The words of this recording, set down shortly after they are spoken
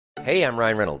Hey, I'm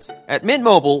Ryan Reynolds. At Mint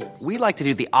Mobile, we like to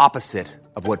do the opposite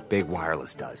of what Big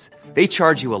Wireless does. They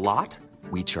charge you a lot,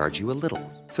 we charge you a little.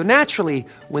 So naturally,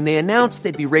 when they announced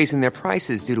they'd be raising their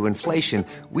prices due to inflation,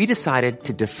 we decided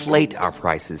to deflate our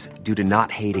prices due to not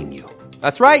hating you.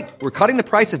 That's right. We're cutting the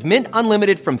price of Mint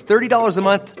Unlimited from $30 a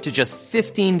month to just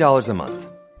 $15 a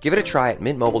month. Give it a try at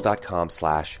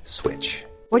mintmobile.com/switch.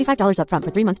 $45 up front for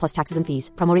 3 months plus taxes and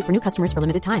fees. Promo rate for new customers for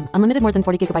limited time. Unlimited more than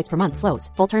 40 gigabytes per month. Slows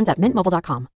full terms at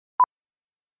mintmobile.com.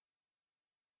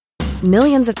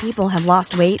 Millions of people have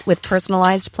lost weight with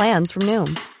personalized plans from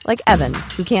Noom. Like Evan,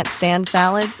 who can't stand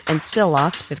salads and still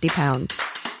lost 50 pounds.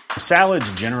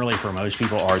 Salads generally for most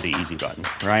people are the easy button,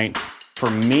 right? For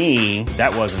me,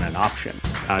 that wasn't an option.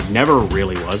 I never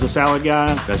really was a salad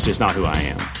guy. That's just not who I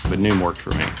am. But Noom worked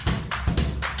for me.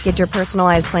 Get your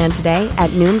personalized plan today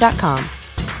at Noom.com.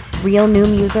 Real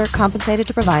Noom user compensated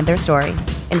to provide their story.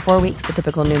 In 4 weeks, the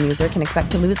typical Noom user can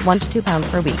expect to lose 1 to 2 pounds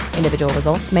per week. Individual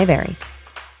results may vary.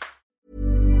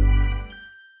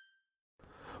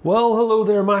 Well, hello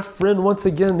there, my friend. Once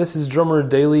again, this is Drummer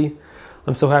Daily.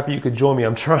 I'm so happy you could join me.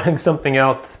 I'm trying something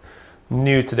out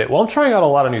new today. Well, I'm trying out a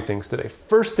lot of new things today.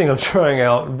 First thing I'm trying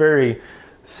out very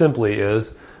simply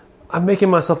is I'm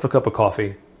making myself a cup of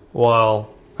coffee while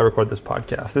I record this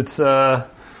podcast. It's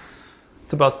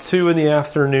about 2 in the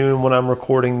afternoon when I'm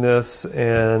recording this,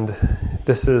 and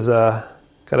this is,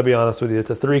 gotta be honest with you, it's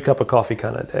a 3 cup of coffee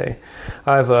kind of day.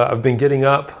 I've been getting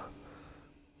up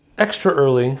extra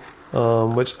early,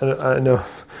 which I know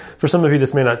for some of you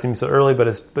this may not seem so early,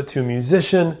 but to a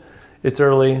musician, it's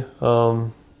early.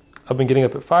 I've been getting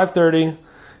up at 5:30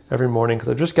 every morning because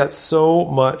I've just got so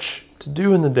much to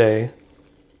do in the day,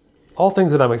 all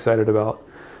things that I'm excited about,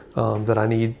 that I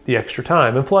need the extra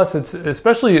time. And plus, it's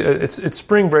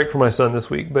spring break for my son this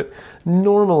week, but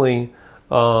normally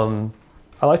I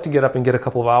like to get up and get a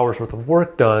couple of hours worth of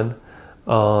work done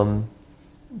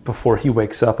before he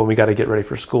wakes up, and we got to get ready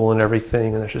for school and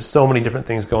everything, and there's just so many different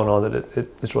things going on that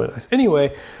it's really nice.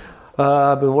 Anyway,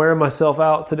 I've been wearing myself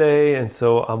out today, and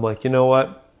so I'm like, you know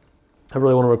what? I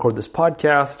really want to record this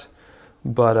podcast,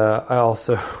 but I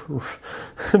also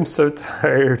am so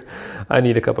tired. I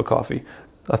need a cup of coffee,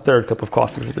 a 3rd cup of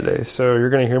coffee for the day. So you're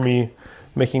going to hear me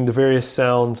making the various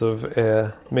sounds of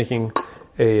making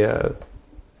a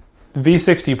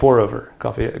V60 pour over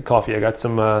coffee. I got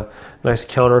some nice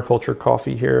counterculture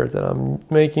coffee here that I'm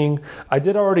making. I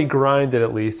did already grind it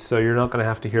at least, so you're not going to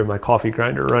have to hear my coffee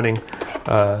grinder running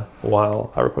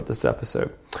while I record this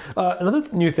episode. Another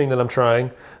new thing that I'm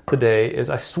trying today is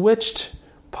I switched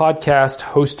podcast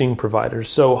hosting providers.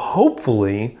 So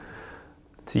hopefully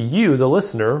to you, the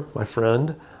listener, my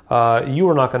friend, you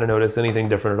are not going to notice anything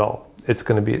different at all. It's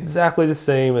going to be exactly the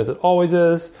same as it always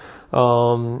is.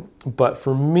 But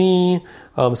for me,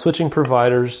 switching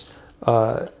providers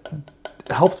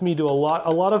helped me do a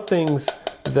lot of things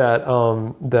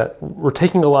that were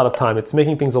taking a lot of time. It's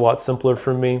making things a lot simpler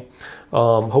for me.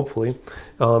 Hopefully,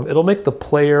 it'll make the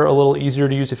player a little easier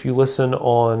to use if you listen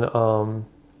on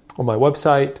my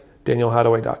website,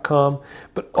 danielhadaway.com.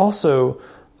 But also,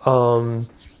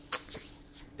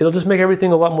 it'll just make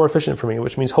everything a lot more efficient for me,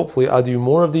 which means hopefully I'll do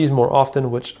more of these more often,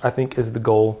 which I think is the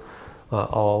goal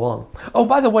all along. Oh,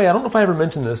 by the way, I don't know if I ever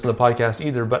mentioned this in the podcast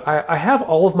either, but I have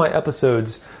all of my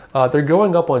episodes. They're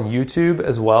going up on YouTube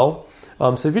as well.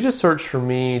 So if you just search for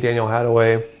me, Daniel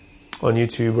Hadaway, on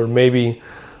YouTube, or maybe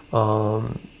I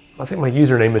think my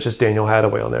username is just Daniel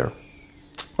Hadaway on there.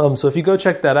 So if you go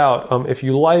check that out, if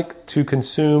you like to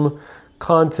consume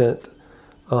content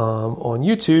on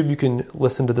YouTube, you can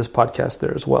listen to this podcast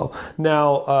there as well.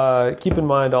 Now, keep in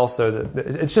mind also that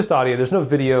it's just audio. There's no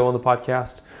video on the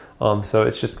podcast. So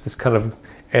it's just this kind of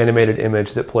animated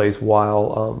image that plays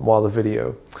while the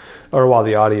video or while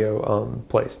the audio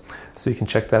plays. So you can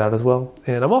check that out as well.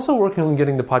 And I'm also working on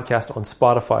getting the podcast on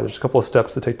Spotify. There's a couple of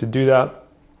steps to take to do that.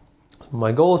 So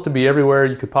my goal is to be everywhere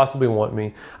you could possibly want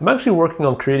me. I'm actually working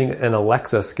on creating an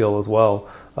Alexa skill as well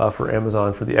for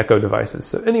Amazon for the Echo devices.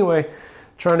 So anyway,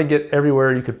 trying to get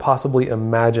everywhere you could possibly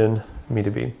imagine me to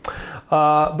be.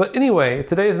 But anyway,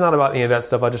 today is not about any of that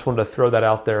stuff. I just wanted to throw that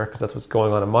out there because that's what's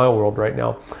going on in my world right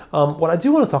now. What I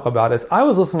do want to talk about is I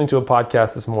was listening to a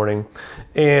podcast this morning,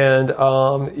 and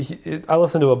I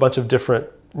listened to a bunch of different,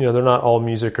 they're not all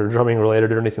music or drumming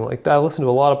related or anything like that. I listen to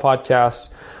a lot of podcasts.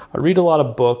 I read a lot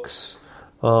of books.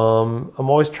 I'm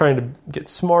always trying to get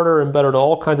smarter and better at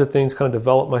all kinds of things, kind of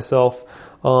develop myself.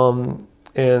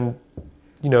 And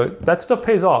that stuff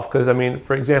pays off because,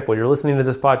 for example, you're listening to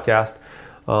this podcast.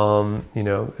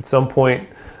 At some point,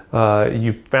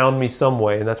 you found me some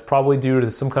way, and that's probably due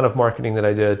to some kind of marketing that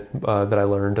I did, that I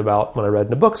learned about when I read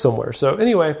in a book somewhere. So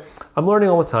anyway, I'm learning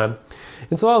all the time.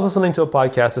 And so I was listening to a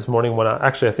podcast this morning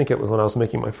I think it was when I was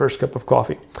making my first cup of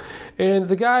coffee. And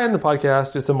the guy in the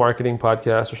podcast, it's a marketing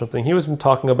podcast or something, he was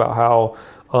talking about how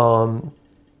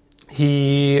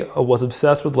he was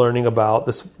obsessed with learning about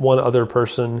this one other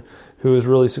person who was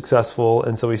really successful.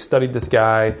 And so he studied this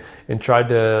guy and tried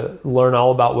to learn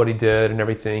all about what he did and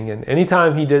everything. And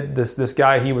anytime he did this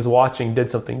guy he was watching did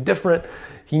something different,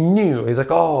 he knew. He's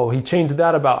like, oh, he changed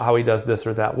that about how he does this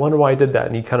or that. Wonder why he did that.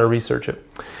 And he'd kind of research it.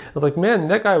 I was like, man,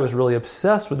 that guy was really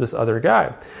obsessed with this other guy.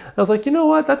 And I was like, you know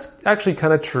what? That's actually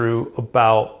kind of true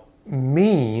about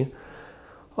me.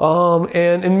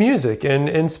 And in music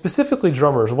and specifically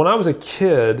drummers. When I was a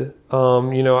kid,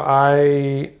 I'm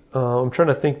trying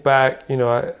to think back,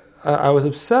 I was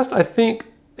obsessed, I think,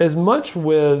 as much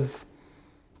with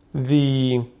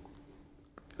the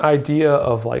idea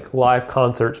of like live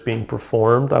concerts being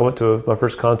performed. I went to my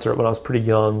first concert when I was pretty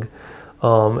young.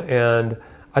 And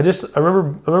I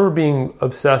remember being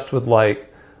obsessed with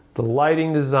like the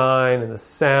lighting design and the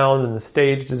sound and the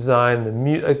stage design and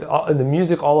the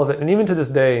music, all of it. And even to this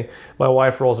day, my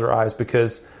wife rolls her eyes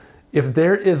because if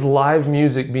there is live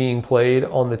music being played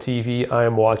on the TV, I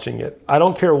am watching it. I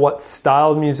don't care what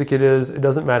style of music it is. It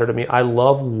doesn't matter to me. I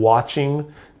love watching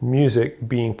music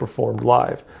being performed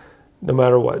live, no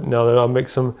matter what. Now, I'll make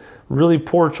some really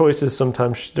poor choices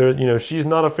sometimes. She's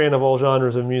not a fan of all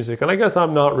genres of music, and I guess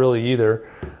I'm not really either.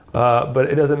 But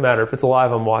it doesn't matter. If it's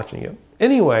live, I'm watching it.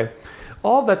 Anyway,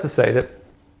 all of that to say that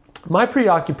my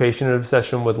preoccupation and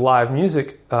obsession with live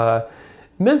music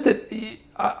meant that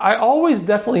I always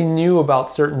definitely knew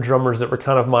about certain drummers that were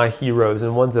kind of my heroes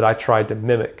and ones that I tried to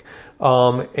mimic.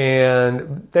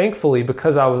 And thankfully,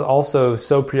 because I was also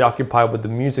so preoccupied with the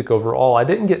music overall, I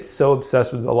didn't get so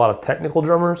obsessed with a lot of technical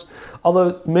drummers,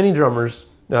 although many drummers,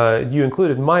 you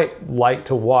included, might like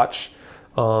to watch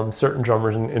certain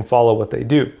drummers and follow what they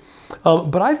do.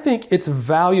 But I think it's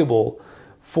valuable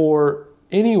for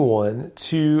anyone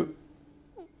to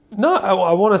I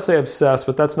want to say obsessed,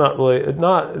 but that's not really,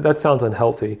 that sounds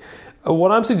unhealthy.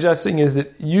 What I'm suggesting is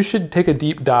that you should take a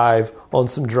deep dive on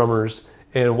some drummers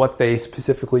and what they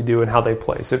specifically do and how they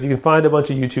play. So if you can find a bunch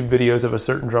of YouTube videos of a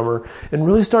certain drummer and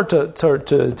really start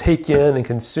to take in and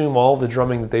consume all the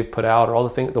drumming that they've put out or all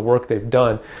the work they've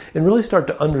done, and really start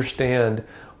to understand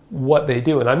what they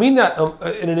do. And I mean that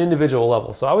in an individual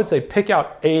level. So I would say pick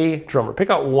out a drummer, pick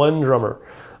out one drummer,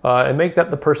 and make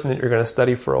that the person that you're going to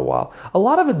study for a while. A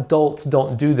lot of adults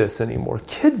don't do this anymore.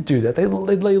 Kids do that. They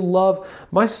love.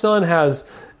 My son has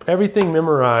everything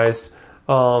memorized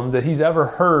that he's ever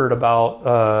heard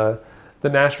about the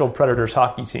Nashville Predators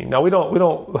hockey team. Now we don't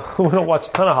watch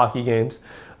a ton of hockey games,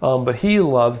 but he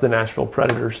loves the Nashville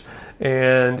Predators.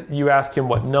 And you ask him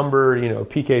what number,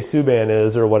 PK Subban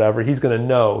is or whatever, he's going to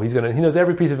know. He knows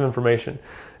every piece of information.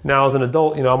 Now, as an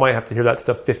adult, I might have to hear that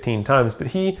stuff 15 times, but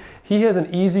he has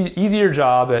an easier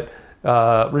job at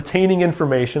retaining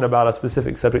information about a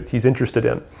specific subject he's interested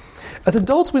in. As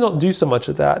adults, we don't do so much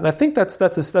of that, and I think that's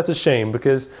a shame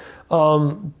because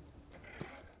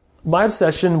my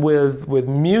obsession with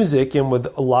music and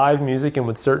with live music and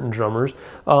with certain drummers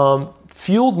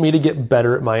fueled me to get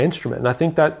better at my instrument. And I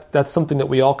think that's something that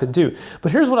we all could do.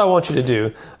 But here's what I want you to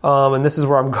do, and this is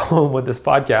where I'm going with this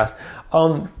podcast.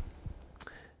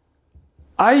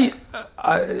 As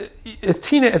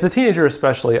a teenager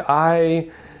especially, I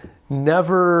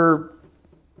never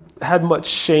had much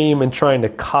shame in trying to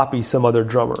copy some other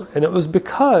drummer. And it was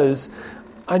because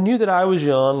I knew that I was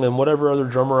young and whatever other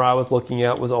drummer I was looking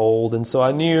at was old. And so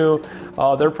I knew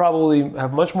they probably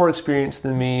have much more experience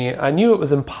than me. I knew it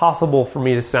was impossible for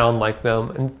me to sound like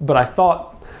them. But I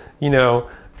thought,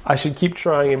 I should keep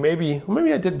trying, and maybe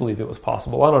I did believe it was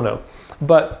possible. I don't know.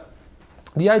 But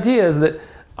the idea is that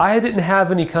I didn't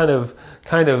have any kind of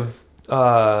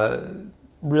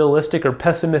realistic or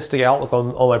pessimistic outlook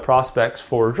on my prospects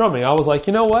for drumming. I was like,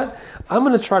 you know what? I'm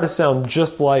going to try to sound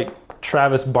just like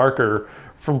Travis Barker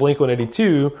from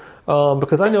Blink-182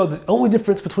 because I know the only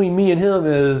difference between me and him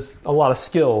is a lot of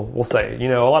skill, we'll say,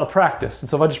 a lot of practice. And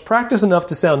so if I just practice enough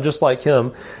to sound just like him,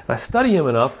 and I study him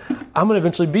enough, I'm going to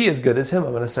eventually be as good as him.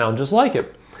 I'm going to sound just like him.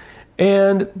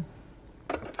 And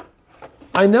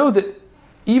I know that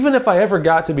even if I ever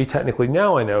got to be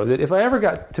I know that if I ever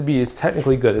got to be as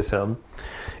technically good as him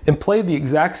and played the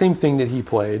exact same thing that he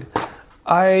played,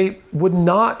 I would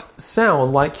not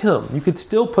sound like him. You could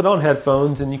still put on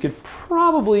headphones and you could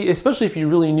probably, especially if you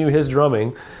really knew his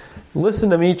drumming,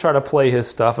 listen to me try to play his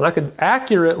stuff, and I could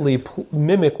accurately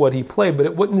mimic what he played, but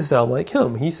it wouldn't sound like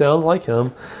him. He sounds like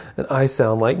him, and I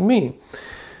sound like me.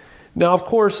 Now, of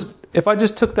course, if I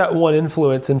just took that one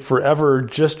influence and forever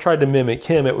just tried to mimic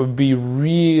him, it would be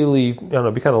really, I don't know,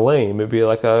 it'd be kind of lame. It'd be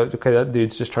like, okay, that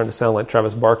dude's just trying to sound like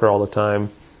Travis Barker all the time.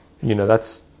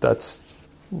 That's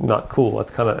not cool.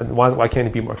 That's kind of, why can't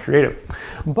he be more creative?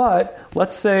 But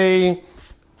let's say,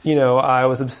 I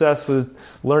was obsessed with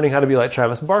learning how to be like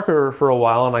Travis Barker for a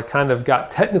while, and I kind of got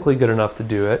technically good enough to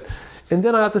do it. And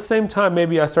then at the same time,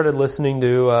 maybe I started listening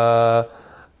to,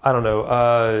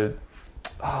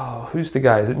 who's the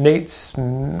guy? Is it Nate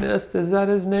Smith? Is that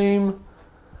his name?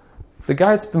 The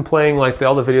guy that's been playing,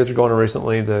 all the videos are going on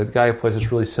recently, the guy who plays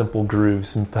this really simple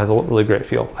grooves and has a really great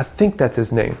feel. I think that's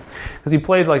his name. Because he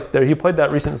played that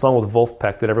recent song with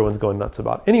Wolfpack that everyone's going nuts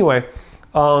about. Anyway,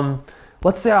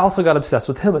 let's say I also got obsessed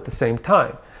with him at the same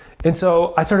time. And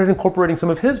so I started incorporating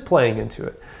some of his playing into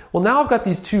it. Well, now I've got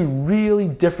these two really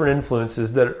different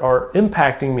influences that are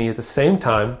impacting me at the same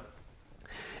time.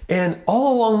 And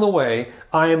all along the way,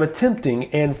 I am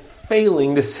attempting and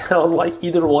failing to sound like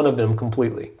either one of them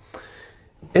completely.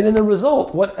 And in the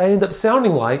result, what I end up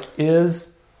sounding like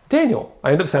is Daniel.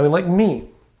 I end up sounding like me.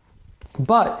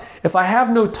 But if I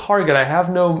have no target, I have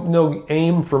no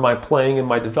aim for my playing and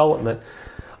my development,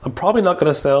 I'm probably not going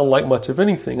to sound like much of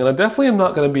anything. And I definitely am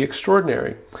not going to be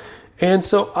extraordinary. And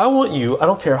so I want you, I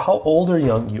don't care how old or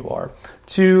young you are,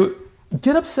 to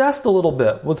get obsessed a little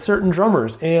bit with certain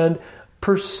drummers and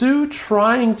pursue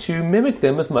trying to mimic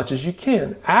them as much as you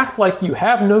can. Act like you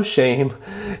have no shame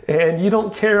and you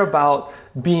don't care about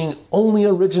being only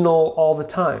original all the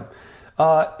time.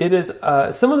 It is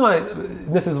some of my,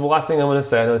 this is the last thing I'm going to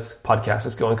say, I know this podcast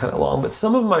is going kind of long, but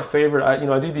some of my favorite,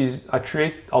 I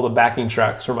create all the backing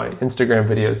tracks for my Instagram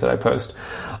videos that I post.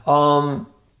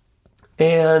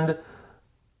 And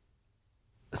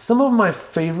some of my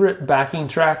favorite backing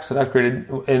tracks that I've created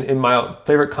in my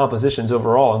favorite compositions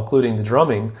overall, including the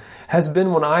drumming, has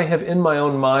been when I have in my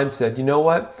own mind said, you know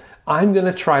what, I'm going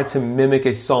to try to mimic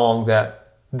a song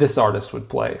that this artist would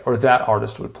play or that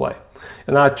artist would play.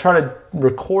 And I try to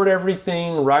record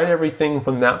everything, write everything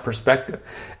from that perspective.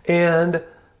 And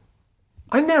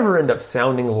I never end up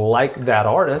sounding like that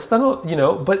artist. I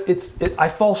don't, but I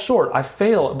fall short. I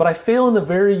fail, but I fail in a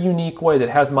very unique way that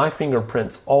has my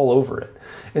fingerprints all over it.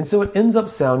 And so it ends up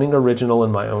sounding original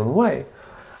in my own way.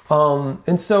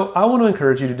 And so I want to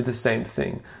encourage you to do the same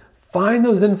thing. Find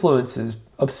those influences,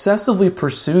 obsessively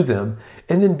pursue them,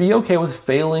 and then be okay with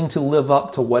failing to live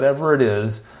up to whatever it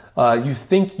is you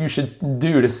think you should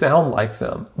do to sound like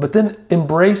them. But then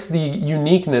embrace the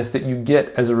uniqueness that you get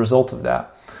as a result of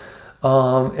that.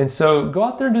 And so go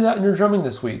out there and do that in your drumming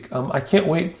this week. I can't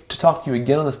wait to talk to you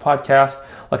again on this podcast.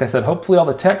 Like I said, hopefully all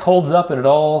the tech holds up and it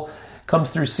all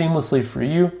comes through seamlessly for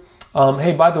you.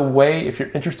 Hey, by the way, if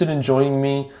you're interested in joining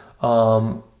me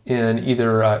in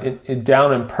either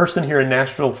down in person here in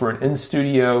Nashville for an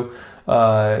in-studio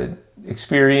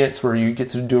experience where you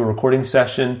get to do a recording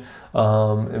session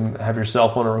and have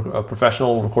yourself on a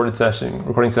professional recording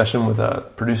session with a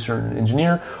producer and an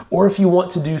engineer, or if you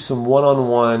want to do some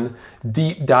one-on-one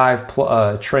deep dive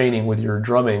training with your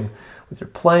drumming, with your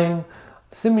playing,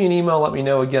 send me an email, let me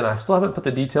know. Again, I still haven't put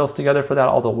the details together for that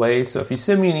all the way, so if you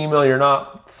send me an email, you're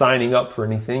not signing up for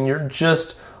anything, you're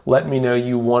just letting me know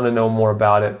you want to know more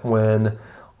about it when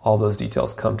all those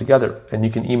details come together. And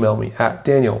you can email me at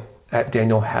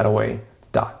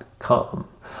daniel@danielhadaway.com.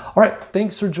 All right,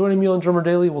 thanks for joining me on Drummer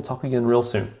Daily. We'll talk again real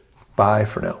soon. Bye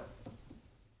for now.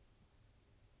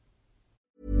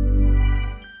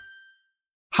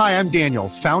 Hi, I'm Daniel,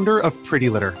 founder of Pretty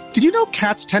Litter. Did you know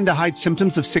cats tend to hide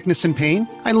symptoms of sickness and pain?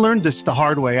 I learned this the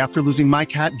hard way after losing my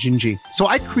cat, Gingy. So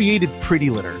I created Pretty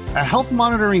Litter, a health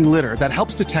monitoring litter that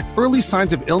helps detect early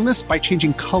signs of illness by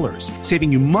changing colors,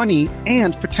 saving you money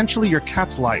and potentially your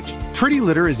cat's life. Pretty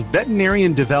Litter is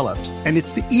veterinarian developed, and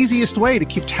it's the easiest way to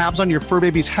keep tabs on your fur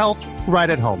baby's health right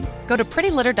at home. Go to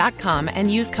prettylitter.com and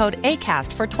use code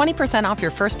ACAST for 20% off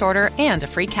your first order and a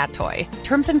free cat toy.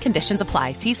 Terms and conditions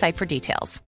apply. See site for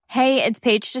details. Hey, it's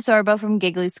Paige DeSorbo from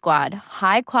Giggly Squad.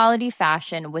 High quality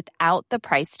fashion without the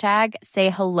price tag. Say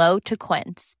hello to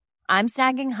Quince. I'm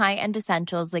snagging high-end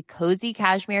essentials like cozy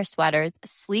cashmere sweaters,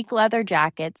 sleek leather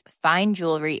jackets, fine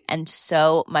jewelry, and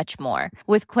so much more.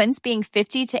 With Quince being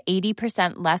 50 to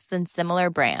 80% less than similar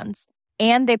brands.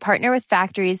 And they partner with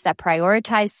factories that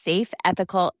prioritize safe,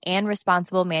 ethical, and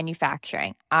responsible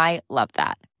manufacturing. I love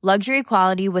that. Luxury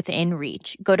quality within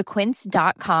reach. Go to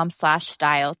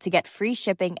quince.com/style to get free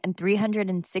shipping and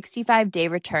 365-day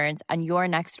returns on your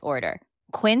next order.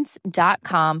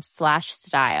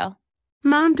 Quince.com/style.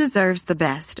 Mom deserves the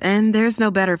best, and there's no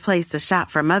better place to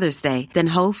shop for Mother's Day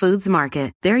than Whole Foods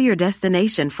Market. They're your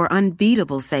destination for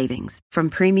unbeatable savings, from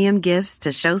premium gifts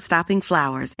to show-stopping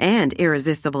flowers and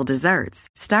irresistible desserts.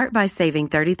 Start by saving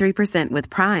 33% with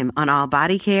Prime on all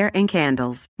body care and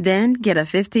candles. Then get a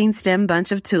 15-stem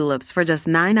bunch of tulips for just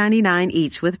 $9.99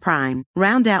 each with Prime.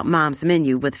 Round out Mom's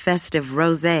menu with festive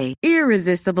rosé,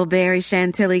 irresistible berry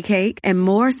chantilly cake, and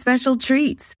more special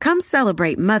treats. Come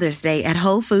celebrate Mother's Day at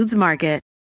Whole Foods Market.